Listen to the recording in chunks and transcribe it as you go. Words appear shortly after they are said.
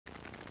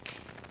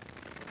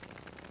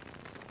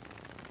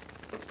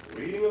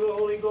Reading of the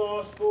Holy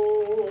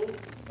Gospel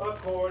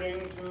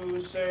according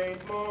to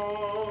St.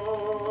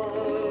 Mark.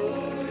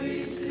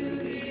 Glory to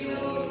thee,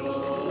 O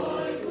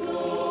Lord,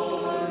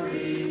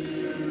 glory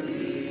to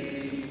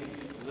thee.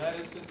 Let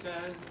us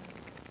attend.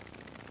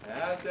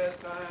 At that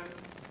time,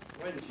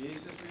 when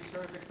Jesus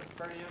returned to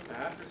Capernaum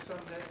after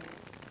some days,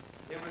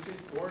 it was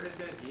reported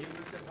that he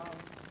was at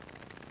home,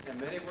 and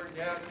many were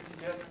gathered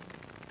together,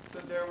 so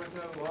there was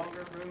no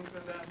longer room for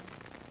them,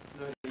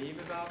 not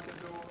even out the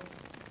door.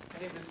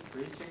 And he was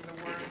preaching the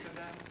word to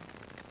them.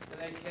 And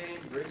they came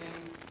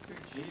bringing to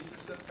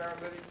Jesus a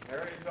paralytic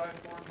carried by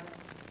 4 men.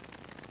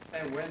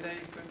 And when they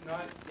could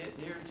not get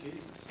near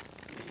Jesus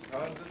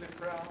because of the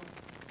crowd,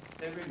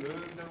 they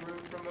removed the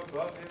roof from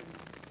above him.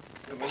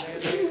 And when they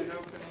had made an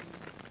opening,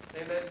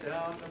 they let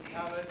down the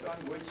pallet on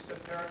which the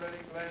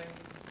paralytic lay.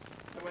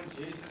 And when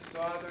Jesus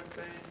saw their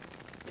faith,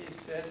 he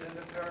said to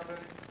the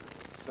paralytic,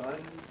 "Son,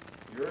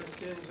 your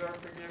sins are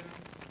forgiven."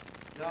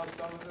 Now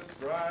some of the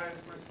scribes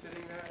were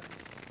sitting there,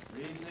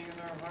 reasoning in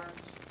their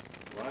hearts,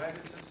 "Why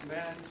does this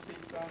man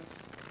speak thus?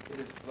 It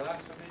is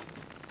blasphemy.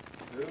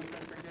 Who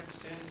can forgive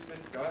sins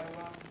but God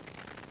alone?"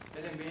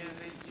 And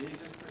immediately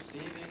Jesus,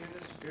 perceiving in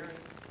the Spirit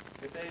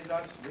that they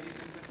thus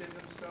reasoned within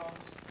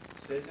themselves,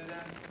 said to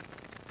them,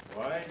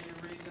 "Why do you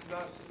reason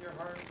thus in your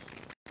hearts?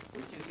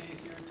 Which is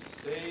easier to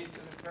say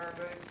to the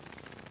paralytic,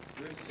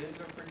 'Your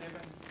sins are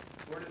forgiven,'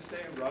 or to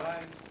say,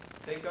 'Rise,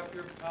 take up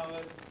your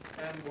pallet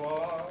and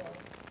walk'?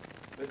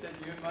 But that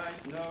you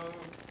might know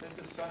that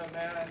the Son of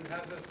Man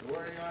has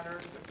authority on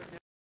earth to forgive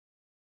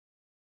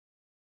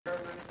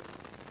paralytic,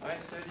 I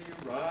say to you,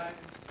 rise,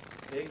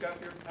 take up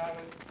your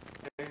pallet,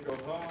 and go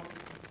home."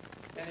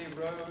 And he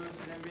rose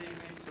and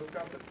immediately took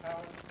up the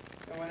pallet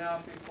and went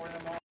out before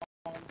them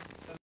all,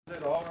 so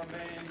that all were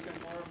amazed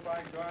and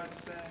glorified God,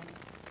 saying,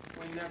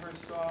 "We never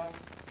saw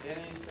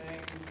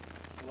anything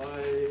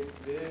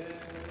like this."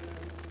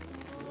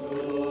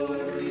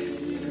 Glory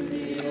to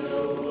thee, O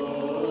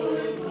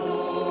Lord,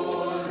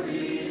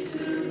 glory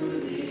to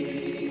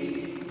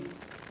thee.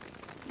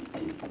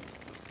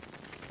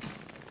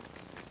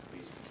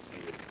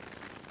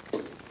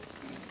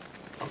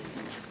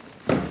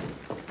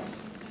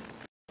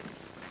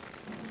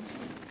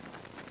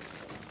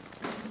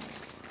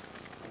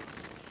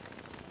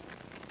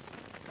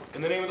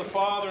 In the name of the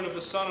Father, and of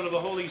the Son, and of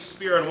the Holy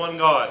Spirit, one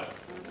God.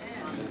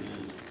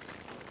 Amen.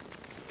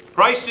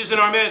 Christ is in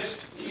our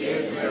midst. He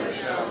is, never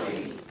shall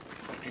be.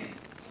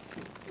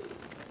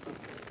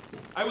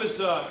 I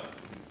was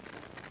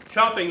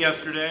shopping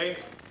yesterday.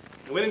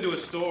 I went into a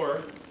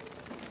store.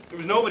 There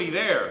was nobody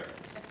there,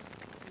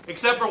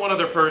 except for one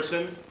other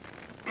person.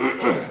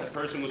 That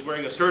person was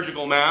wearing a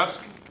surgical mask.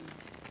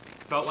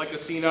 Felt like a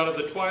scene out of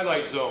the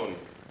Twilight Zone.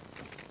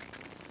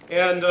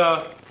 And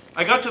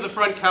I got to the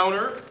front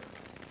counter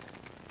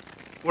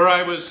where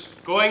I was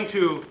going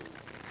to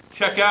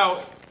check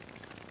out,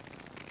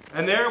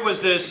 and there was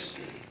this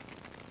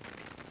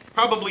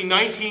probably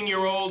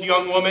 19-year-old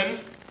young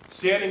woman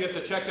standing at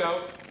the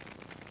checkout,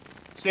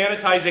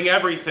 sanitizing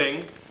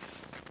everything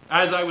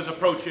as I was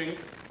approaching.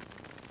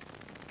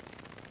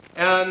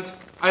 And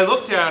I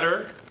looked at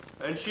her,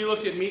 and she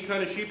looked at me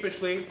kind of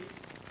sheepishly,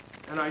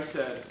 and I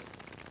said,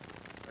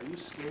 "Are you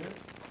scared?"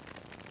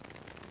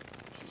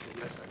 She said,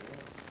 "Yes, I am."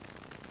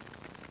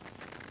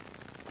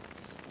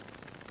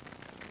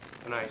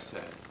 And I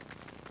said,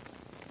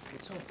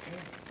 "It's okay."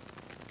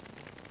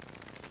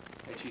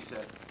 And she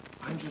said,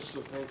 "I'm just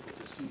so thankful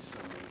to see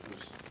someone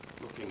who's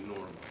looking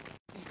normal."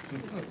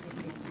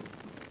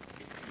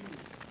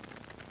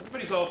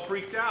 Everybody's all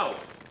freaked out,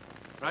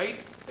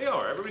 right? They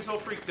are. Everybody's all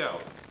freaked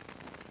out.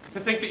 To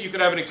think that you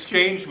could have an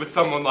exchange with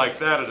someone like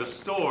that at a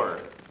store,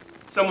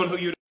 someone who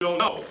you don't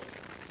know,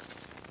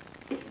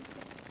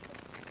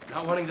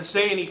 not wanting to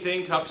say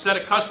anything to upset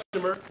a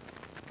customer.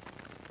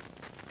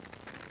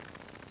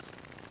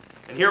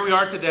 And here we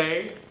are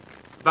today,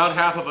 about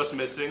half of us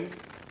missing.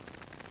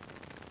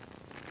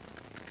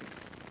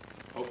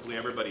 Hopefully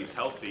everybody's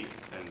healthy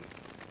and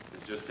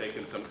has just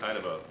taken some kind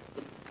of a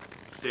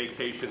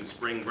staycation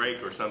spring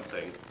break or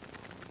something.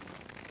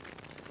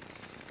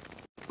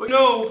 But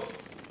no,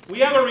 we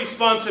have a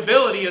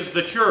responsibility as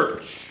the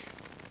church.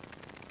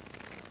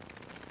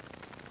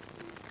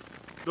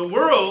 The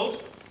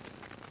world,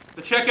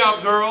 the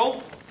checkout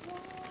girl,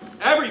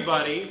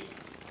 everybody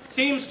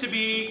seems to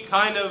be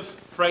kind of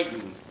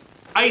frightened,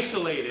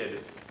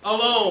 isolated,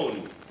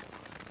 alone.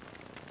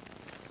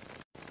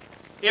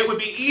 It would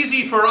be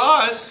easy for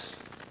us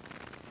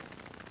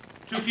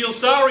to feel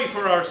sorry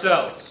for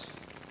ourselves.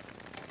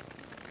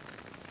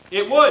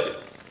 It would,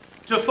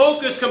 to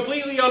focus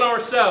completely on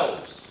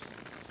ourselves.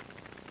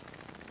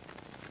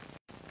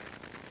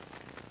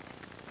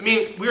 I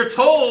mean, we're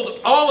told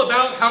all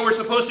about how we're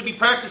supposed to be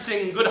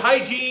practicing good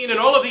hygiene and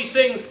all of these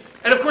things,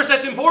 and of course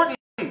that's important.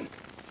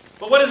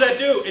 But what does that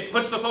do? It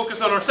puts the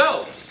focus on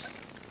ourselves.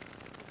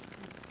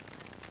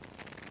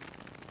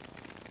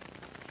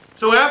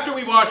 So after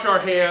we wash our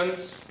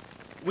hands,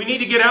 we need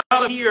to get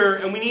out of here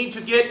and we need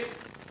to get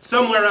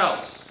somewhere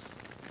else.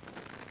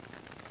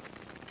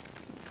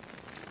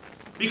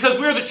 Because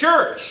we're the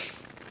church.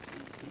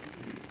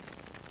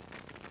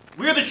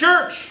 We're the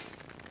church.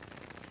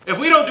 If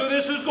we don't do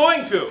this, who's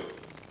going to?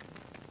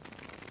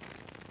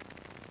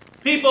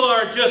 People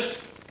are just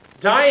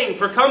dying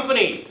for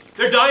company.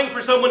 They're dying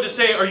for someone to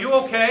say, "Are you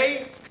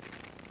okay?"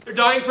 They're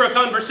dying for a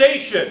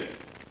conversation.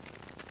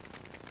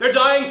 They're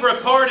dying for a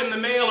card in the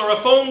mail or a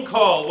phone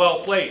call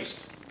well placed.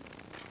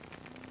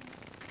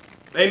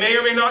 They may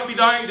or may not be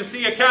dying to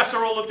see a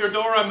casserole at their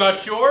door, I'm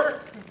not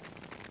sure.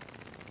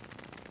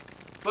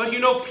 But you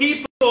know,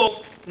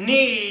 people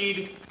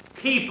need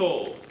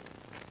people.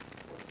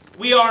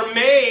 We are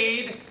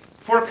made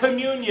for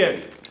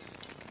communion.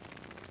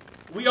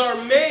 We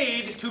are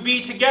made to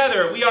be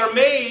together. We are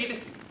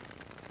made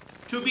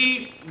to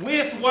be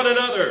with one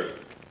another.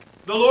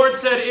 The Lord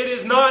said it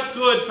is not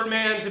good for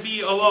man to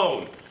be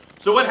alone.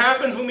 So what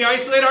happens when we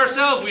isolate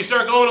ourselves? We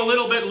start going a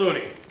little bit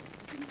loony.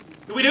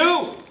 We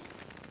do.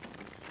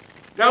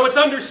 Now it's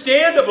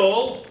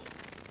understandable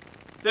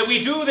that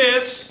we do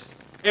this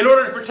in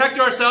order to protect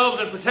ourselves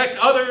and protect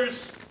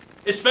others,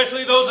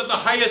 especially those at the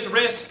highest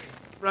risk,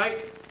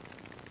 right?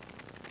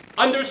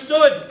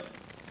 Understood.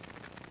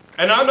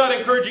 And I'm not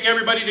encouraging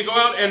everybody to go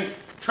out and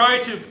try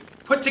to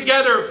put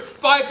together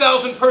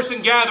 5,000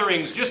 person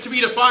gatherings just to be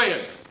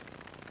defiant.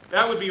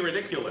 That would be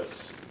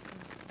ridiculous.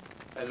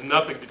 It has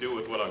nothing to do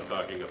with what I'm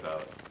talking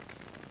about.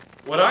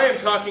 What I am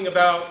talking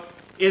about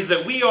is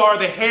that we are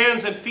the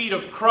hands and feet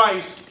of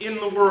Christ in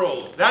the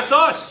world. That's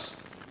us.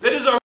 That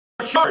is our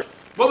charge.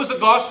 What was the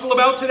gospel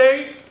about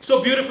today?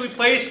 So beautifully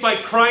placed by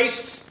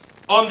Christ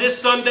on this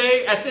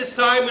Sunday at this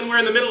time when we're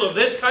in the middle of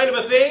this kind of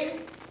a thing.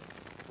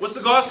 What's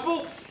the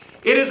gospel?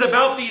 It is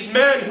about these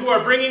men who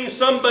are bringing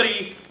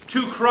somebody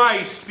to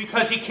Christ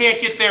because he can't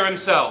get there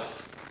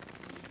himself.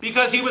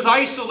 Because he was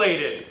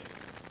isolated.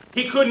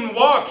 He couldn't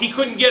walk. He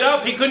couldn't get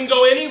up. He couldn't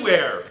go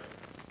anywhere.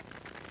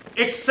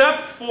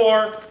 Except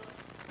for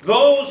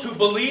those who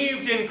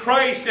believed in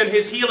Christ and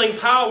his healing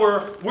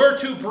power were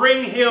to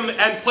bring him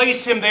and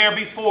place him there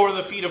before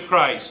the feet of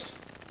Christ.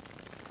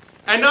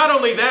 And not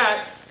only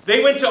that,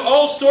 they went to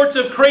all sorts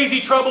of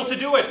crazy trouble to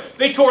do it.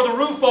 They tore the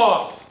roof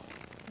off.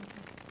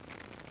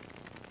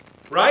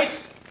 Right?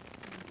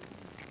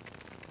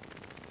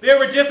 There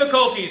were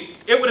difficulties.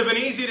 It would have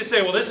been easy to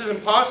say, well, this is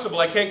impossible.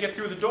 I can't get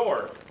through the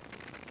door.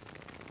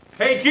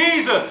 Hey,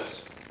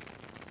 Jesus,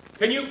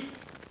 can you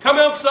come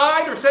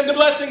outside or send a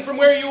blessing from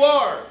where you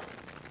are?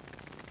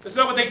 That's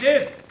not what they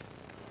did.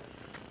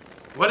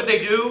 What did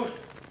they do?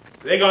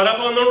 They got up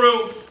on the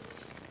roof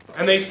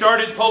and they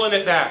started pulling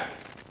it back.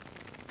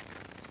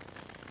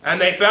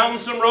 And they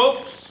found some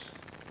ropes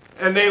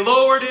and they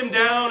lowered him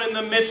down in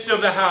the midst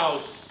of the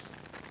house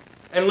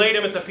and laid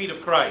him at the feet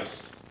of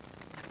Christ.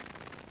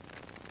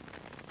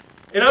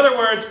 In other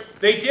words,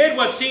 they did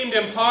what seemed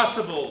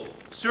impossible,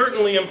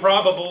 certainly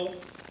improbable,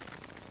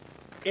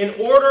 in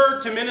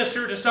order to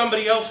minister to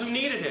somebody else who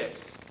needed it.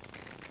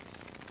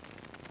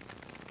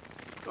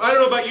 I don't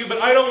know about you,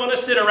 but I don't want to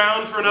sit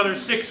around for another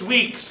 6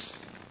 weeks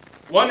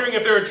wondering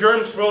if there are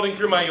germs floating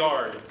through my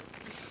yard.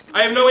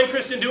 I have no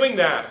interest in doing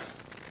that.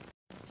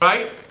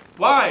 Right?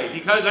 Why?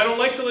 Because I don't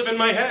like to live in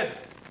my head.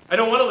 I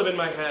don't want to live in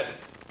my head.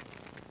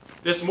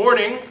 This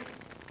morning,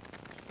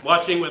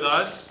 watching with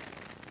us,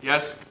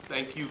 yes,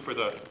 thank you for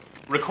the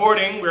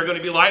recording. We're going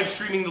to be live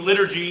streaming the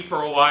liturgy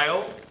for a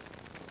while.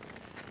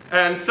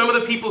 And some of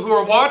the people who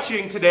are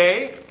watching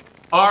today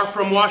are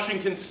from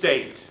Washington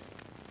State.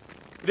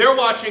 They're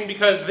watching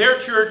because their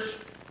church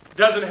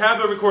doesn't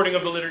have a recording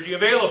of the liturgy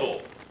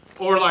available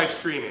or live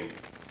streaming.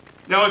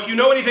 Now, if you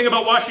know anything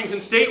about Washington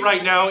State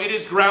right now, it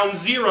is ground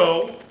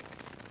zero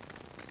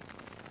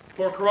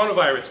for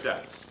coronavirus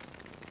deaths.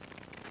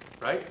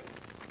 Right?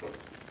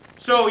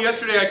 So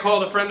yesterday I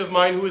called a friend of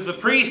mine who is the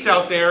priest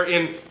out there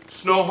in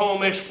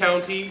Snohomish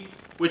County,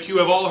 which you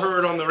have all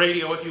heard on the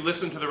radio if you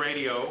listen to the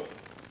radio,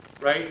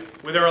 right?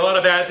 Where there are a lot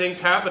of bad things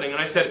happening. And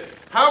I said,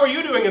 how are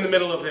you doing in the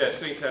middle of this?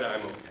 And he said,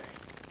 I'm okay.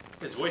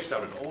 His voice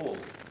sounded old.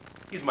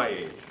 He's my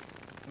age.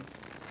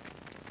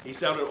 He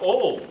sounded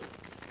old.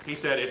 He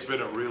said, it's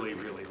been a really,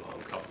 really long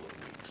couple of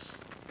weeks.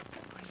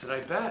 I said,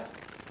 I bet.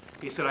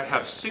 He said, I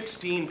have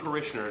 16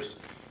 parishioners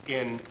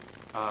in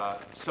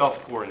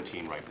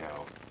self-quarantine right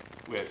now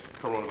with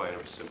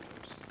coronavirus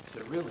symptoms. I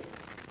said, really?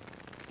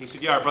 He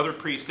said, yeah, our brother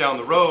priest down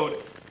the road,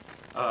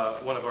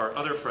 one of our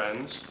other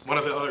friends, one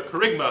of the other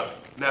Kerygma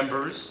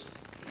members,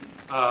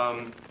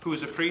 who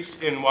is a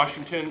priest in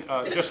Washington,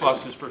 just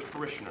lost his first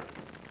parishioner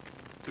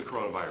to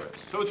coronavirus.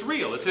 So it's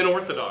real. It's in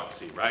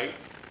orthodoxy, right?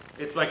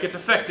 It's like it's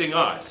affecting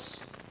us.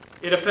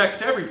 It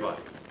affects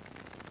everybody.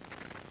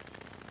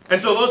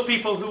 And so those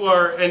people who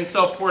are in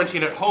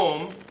self-quarantine at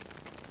home,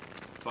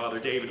 Father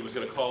David was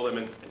going to call them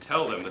and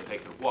tell them that they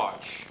could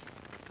watch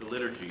the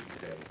liturgy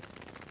today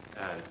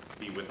and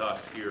be with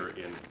us here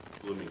in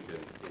Bloomington,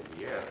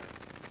 Indiana.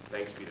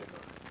 Thanks be to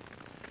God.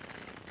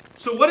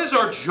 So what is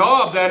our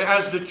job then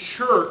as the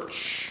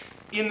church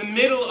in the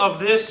middle of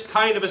this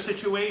kind of a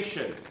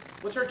situation?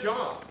 What's our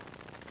job?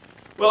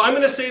 Well, I'm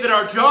going to say that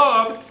our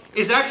job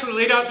is actually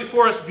laid out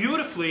before us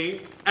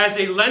beautifully as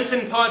a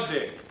Lenten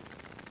podvig.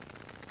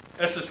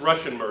 That's this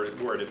Russian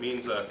word. It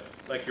means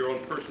like your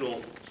own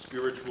personal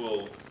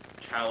spiritual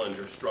challenge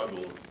or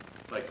struggle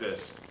like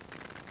this.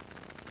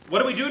 What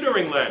do we do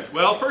during Lent?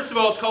 Well, first of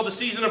all, it's called the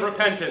season of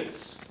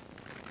repentance.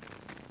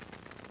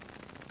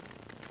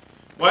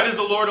 Why does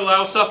the Lord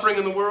allow suffering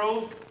in the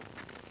world?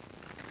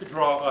 To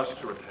draw us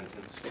to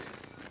repentance.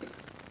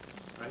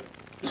 Right?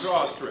 To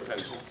draw us to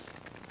repentance.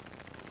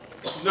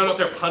 He's not out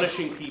there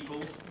punishing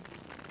people.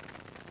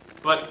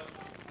 But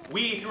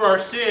we, through our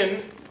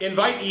sin,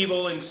 invite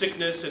evil and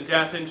sickness and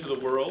death into the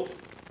world.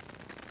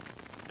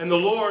 And the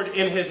Lord,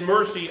 in His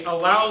mercy,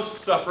 allows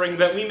suffering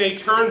that we may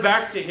turn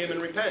back to Him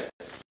and repent.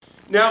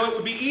 Now, it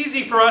would be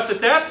easy for us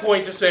at that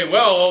point to say,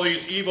 well, all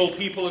these evil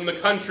people in the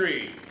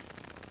country,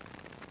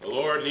 the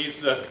Lord needs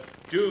to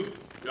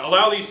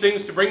allow these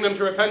things to bring them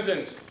to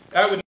repentance.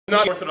 That would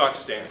not be the Orthodox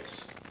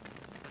stance.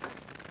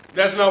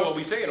 That's not what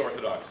we say in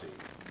Orthodoxy.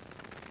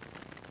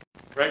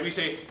 Right? We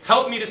say,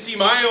 help me to see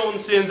my own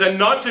sins and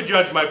not to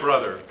judge my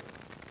brother.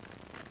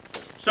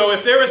 So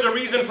if there is a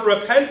reason for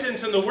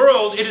repentance in the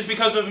world, it is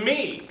because of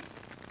me.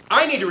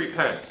 I need to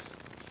repent.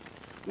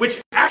 Which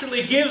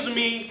actually gives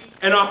me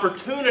an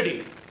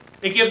opportunity.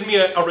 It gives me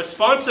a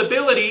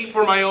responsibility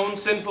for my own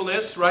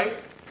sinfulness, right?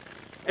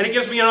 And it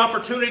gives me an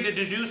opportunity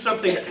to do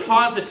something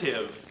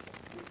positive,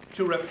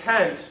 to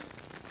repent,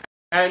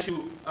 and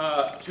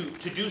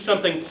to do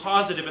something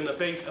positive in the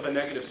face of a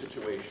negative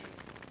situation.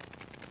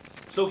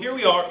 So here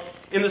we are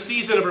in the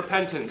season of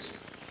repentance.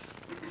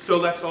 So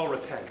let's all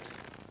repent.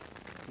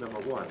 Number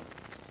one.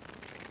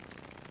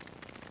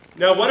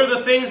 Now, what are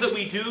the things that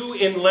we do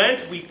in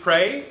Lent? We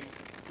pray,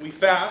 we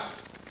fast,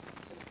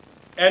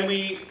 and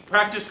we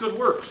practice good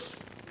works.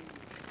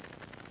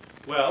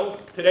 Well,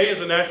 today is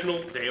a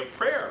National Day of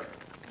Prayer.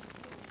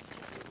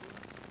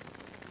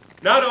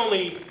 Not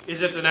only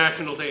is it the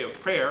National Day of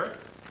Prayer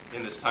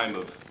in this time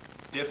of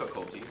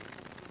difficulty,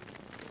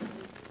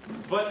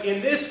 but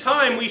in this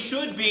time we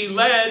should be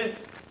led,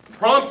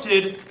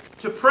 prompted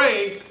to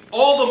pray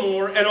all the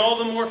more and all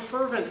the more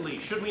fervently,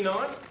 should we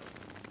not?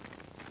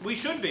 We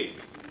should be.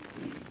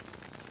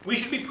 We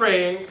should be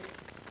praying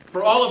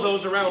for all of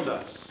those around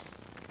us.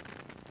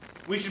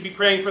 We should be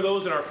praying for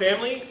those in our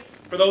family,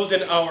 for those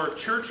in our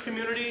church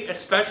community,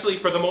 especially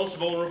for the most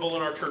vulnerable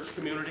in our church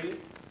community.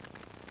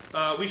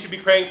 We should be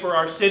praying for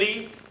our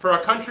city, for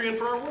our country, and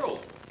for our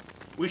world.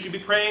 We should be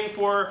praying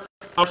for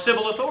our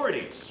civil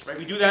authorities. Right?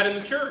 We do that in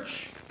the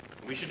church.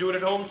 We should do it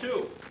at home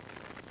too.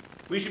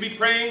 We should be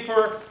praying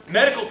for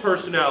medical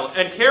personnel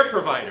and care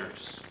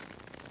providers.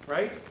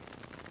 Right?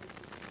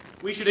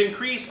 We should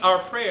increase our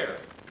prayer.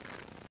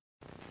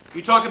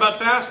 We talk about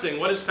fasting.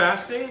 What is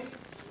fasting?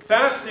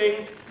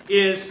 Fasting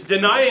is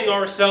denying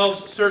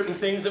ourselves certain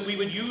things that we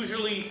would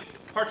usually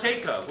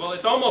partake of. Well,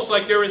 it's almost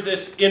like there is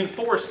this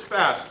enforced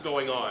fast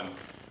going on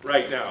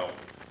right now.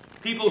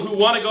 People who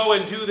want to go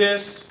and do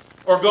this,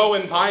 or go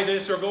and buy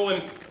this, or go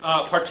and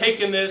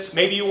partake in this.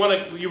 Maybe you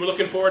were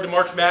looking forward to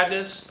March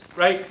Madness,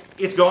 right?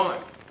 It's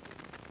gone.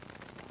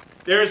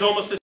 There is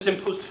almost this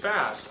imposed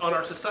fast on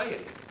our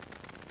society.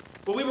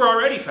 But we were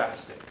already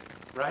fasting,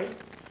 right?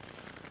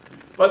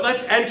 But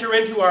let's enter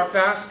into our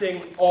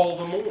fasting all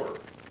the more.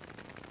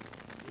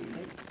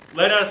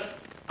 Let us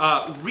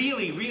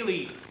really,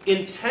 really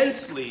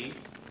intensely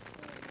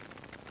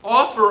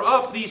offer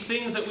up these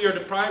things that we are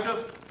deprived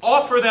of,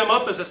 offer them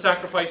up as a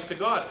sacrifice to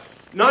God.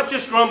 Not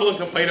just grumble and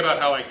complain about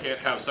how I can't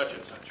have such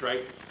and such,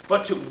 right?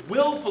 But to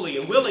willfully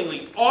and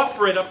willingly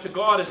offer it up to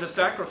God as a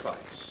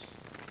sacrifice.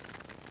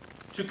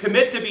 To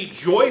commit to be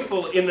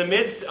joyful in the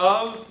midst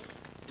of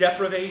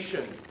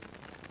deprivation.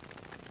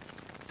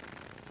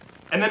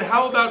 And then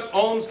how about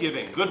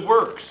almsgiving, good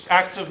works,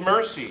 acts of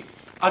mercy?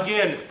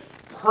 Again,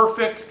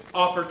 perfect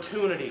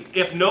opportunity.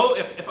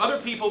 If other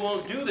people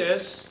won't do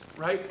this,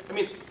 right? I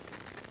mean,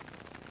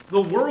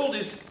 the world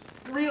is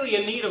really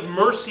in need of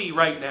mercy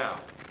right now.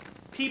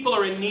 People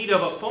are in need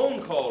of a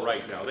phone call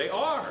right now. They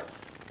are.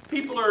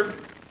 People are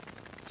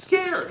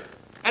scared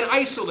and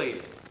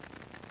isolated.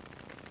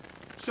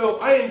 So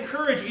I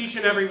encourage each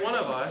and every one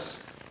of us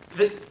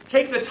that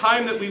take the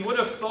time that we would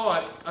have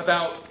thought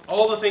about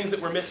all the things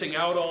that we're missing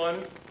out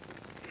on,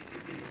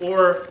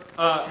 or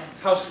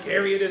how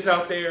scary it is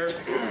out there,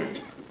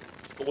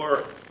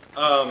 or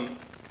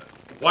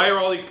why are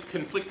all these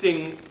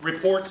conflicting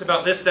reports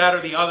about this, that, or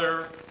the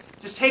other.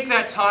 Just take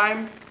that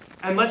time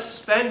and let's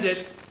spend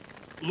it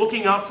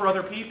looking out for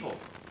other people.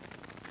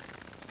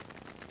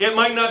 It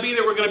might not be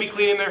that we're going to be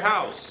cleaning their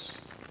house.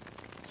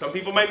 Some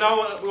people might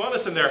not want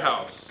us in their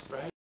house,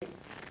 right?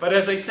 But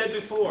as I said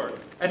before,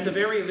 at the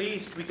very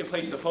least, we can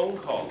place a phone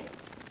call.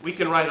 We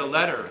can write a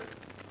letter.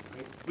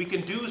 Right? We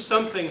can do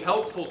something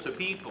helpful to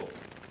people.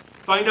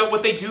 Find out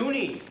what they do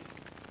need.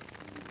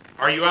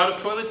 Are you out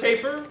of toilet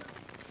paper?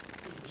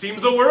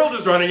 Seems the world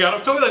is running out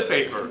of toilet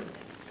paper.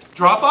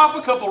 Drop off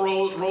a couple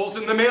rolls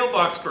in the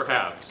mailbox,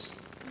 perhaps.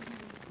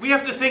 We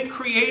have to think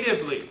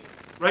creatively,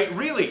 right?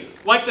 Really,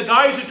 like the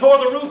guys who tore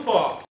the roof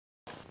off.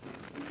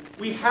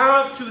 We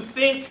have to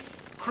think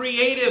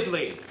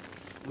creatively.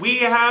 We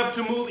have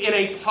to move in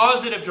a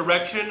positive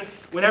direction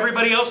when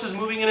everybody else is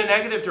moving in a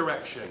negative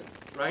direction,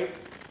 right?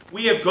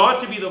 We have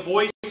got to be the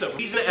voice of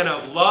reason and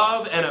of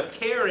love and of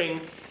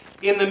caring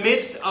in the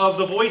midst of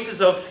the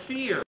voices of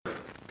fear.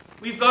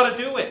 We've got to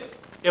do it.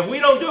 If we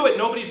don't do it,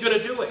 nobody's going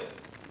to do it.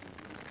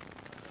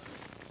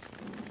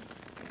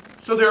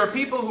 So there are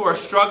people who are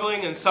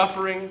struggling and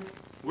suffering.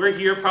 We're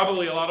here,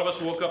 probably a lot of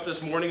us woke up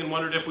this morning and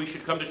wondered if we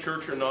should come to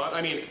church or not.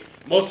 I mean,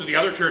 most of the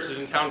other churches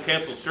in town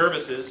canceled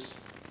services.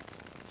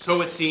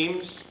 So it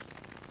seems.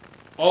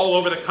 All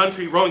over the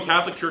country, Roman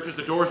Catholic churches,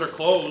 the doors are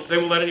closed. They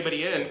won't let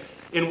anybody in.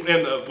 In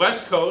the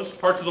West Coast,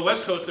 parts of the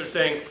West Coast, they're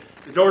saying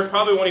the doors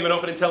probably won't even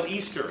open until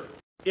Easter,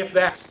 if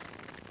that.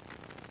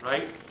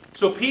 Right?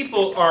 So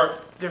people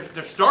are,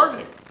 they're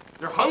starving.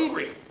 They're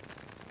hungry.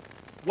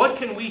 What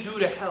can we do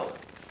to help?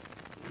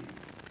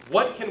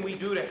 What can we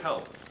do to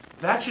help?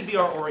 That should be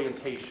our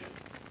orientation.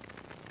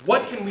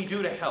 What can we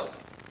do to help?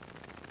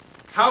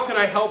 How can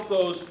I help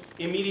those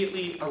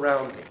immediately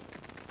around me?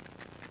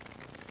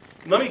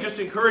 And let me just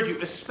encourage you,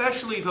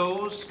 especially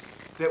those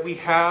that we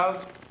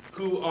have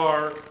who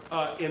are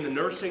in the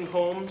nursing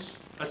homes,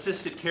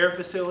 assisted care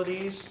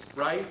facilities,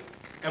 right?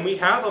 And we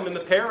have them in the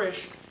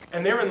parish,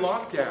 and they're in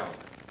lockdown.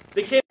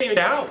 They can't even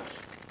get out,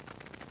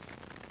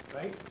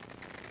 right?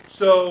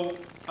 So,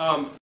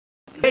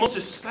 most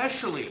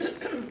especially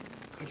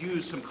could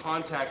use some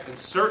contact, and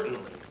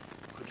certainly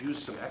could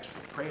use some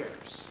extra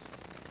prayers.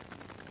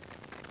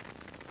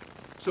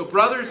 So,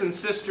 brothers and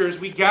sisters,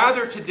 we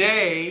gather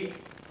today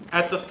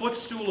at the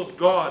footstool of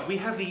God. We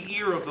have the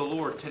ear of the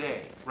Lord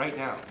today, right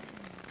now.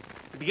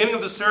 At the beginning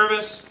of the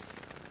service,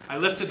 I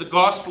lifted the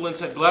gospel and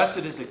said, "Blessed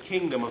is the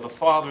kingdom of the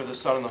Father, the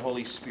Son, and the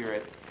Holy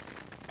Spirit."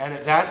 And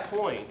at that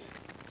point,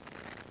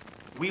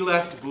 we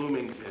left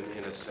Bloomington,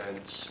 in a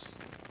sense,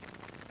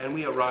 and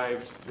we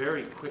arrived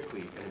very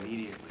quickly and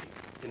immediately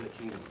in the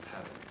kingdom of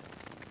heaven.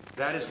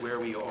 That is where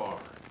we are.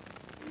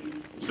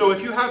 So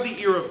if you have the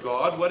ear of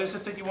God, what is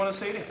it that you want to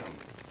say to Him?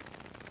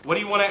 What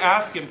do you want to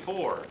ask Him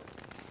for?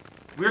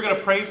 We're going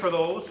to pray for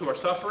those who are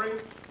suffering.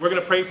 We're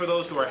going to pray for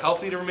those who are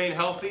healthy to remain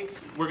healthy.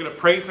 We're going to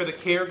pray for the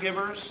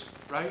caregivers,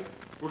 right?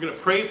 We're going to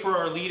pray for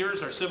our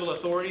leaders, our civil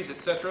authorities,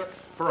 etc.,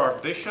 for our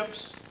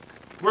bishops.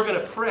 We're going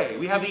to pray.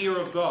 We have the ear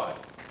of God.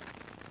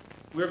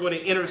 We're going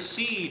to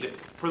intercede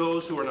for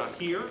those who are not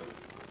here.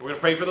 We're going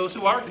to pray for those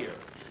who are here.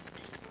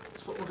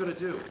 That's what we're going to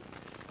do.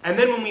 And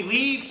then when we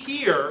leave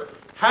here,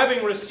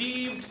 having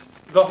received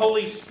the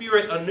Holy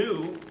Spirit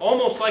anew,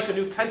 almost like a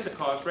new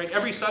Pentecost, right?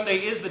 Every Sunday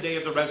is the day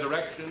of the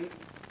resurrection.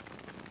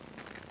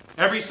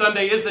 Every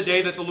Sunday is the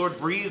day that the Lord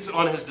breathes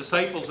on His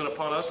disciples and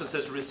upon us and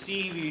says,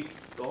 "Receive ye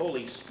the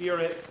Holy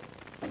Spirit."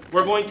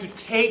 We're going to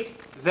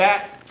take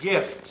that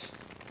gift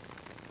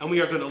and we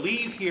are going to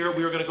leave here.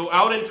 We are going to go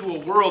out into a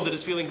world that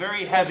is feeling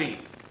very heavy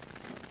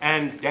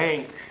and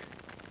dank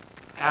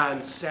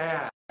and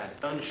sad,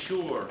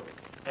 unsure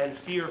and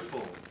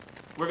fearful.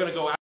 We're going to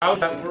go out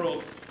in that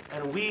world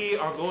and we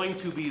are going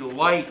to be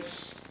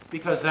lights,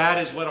 because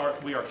that is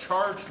what we are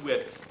charged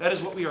with. That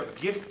is what we are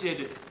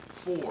gifted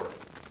for,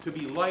 to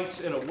be lights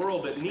in a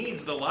world that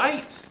needs the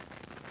light.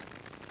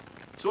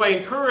 So I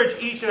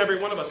encourage each and every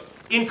one of us,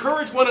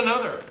 encourage one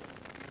another.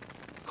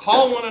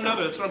 Call one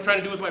another. That's what I'm trying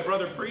to do with my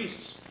brother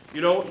priests. You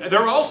know,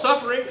 they're all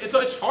suffering.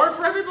 It's hard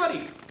for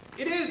everybody.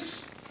 It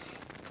is.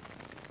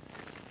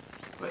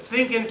 But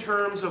think in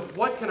terms of,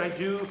 what can I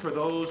do for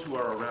those who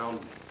are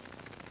around me?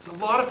 Because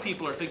a lot of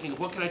people are thinking,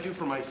 what can I do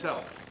for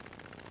myself?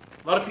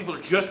 A lot of people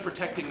are just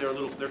protecting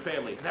their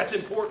family. That's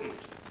important.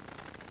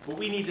 But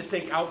we need to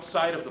think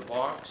outside of the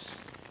box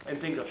and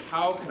think of,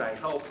 how can I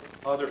help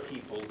other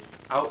people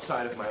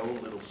outside of my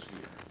own little sphere?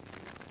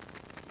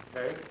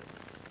 Okay?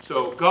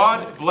 So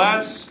God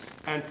bless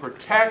and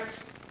protect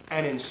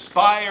and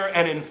inspire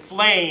and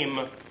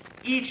inflame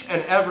each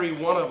and every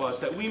one of us,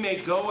 that we may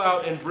go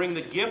out and bring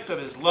the gift of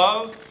His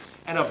love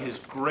and of His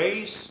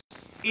grace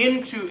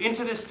into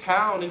this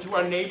town, into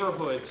our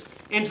neighborhoods,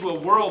 into a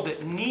world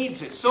that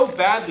needs it so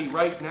badly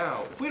right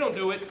now. If we don't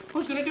do it,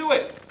 who's going to do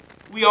it?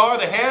 We are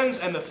the hands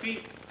and the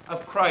feet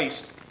of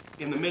Christ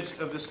in the midst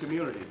of this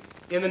community.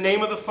 In the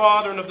name of the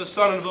Father, and of the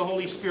Son, and of the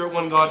Holy Spirit,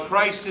 one God,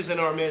 Christ is in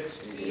our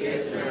midst. He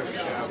is, there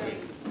shall be.